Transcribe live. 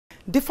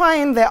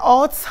Defying the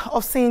odds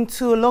of seeing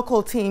two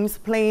local teams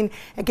playing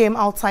a game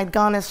outside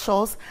Ghana's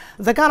shores,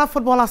 the Ghana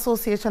Football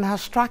Association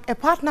has struck a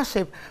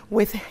partnership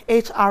with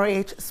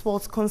HRH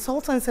Sports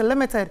Consultancy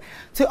Limited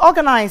to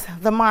organize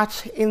the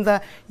match in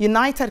the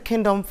United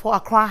Kingdom for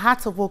Accra,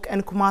 Hartlepool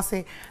and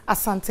Kumasi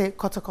Asante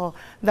Kotoko.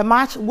 The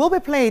match will be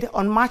played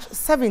on March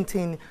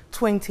 17,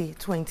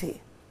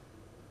 2020.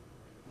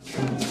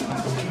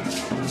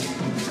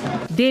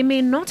 They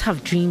may not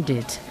have dreamed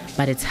it,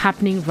 but it's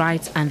happening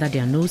right under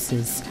their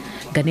noses.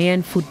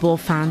 Ghanaian football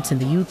fans in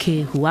the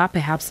UK who are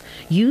perhaps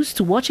used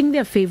to watching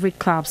their favorite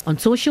clubs on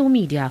social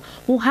media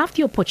will have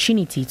the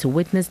opportunity to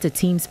witness the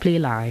teams play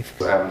live.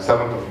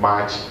 7th of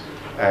March,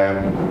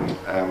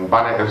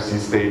 Banner FC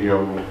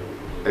Stadium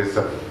is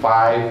a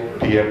 5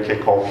 p.m.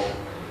 kickoff.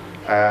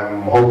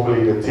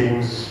 Hopefully the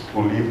teams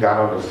will leave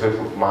Ghana on the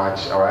 5th of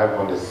March, arrive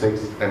on the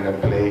 6th, and then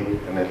play,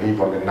 and then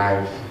leave on the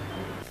 9th.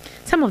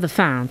 Some of the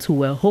fans who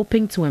were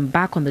hoping to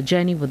embark on the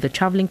journey with the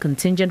travelling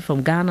contingent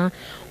from Ghana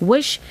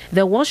wish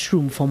there was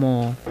room for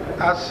more.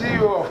 As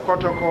CEO of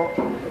Kotoko,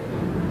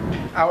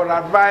 I will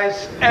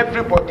advise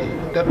everybody,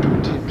 the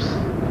two teams,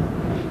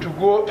 to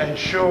go and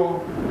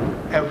show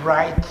a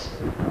right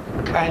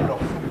kind of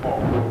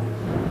football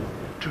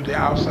to the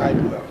outside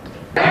world.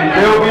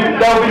 There will be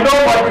nobody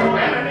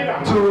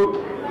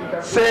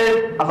to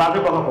say Asante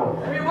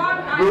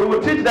Kotoko. We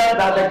will teach them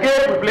that the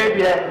game we played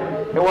here,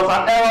 it was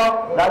an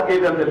error that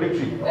gave them the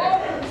victory,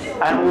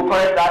 and we will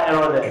correct that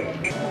error there.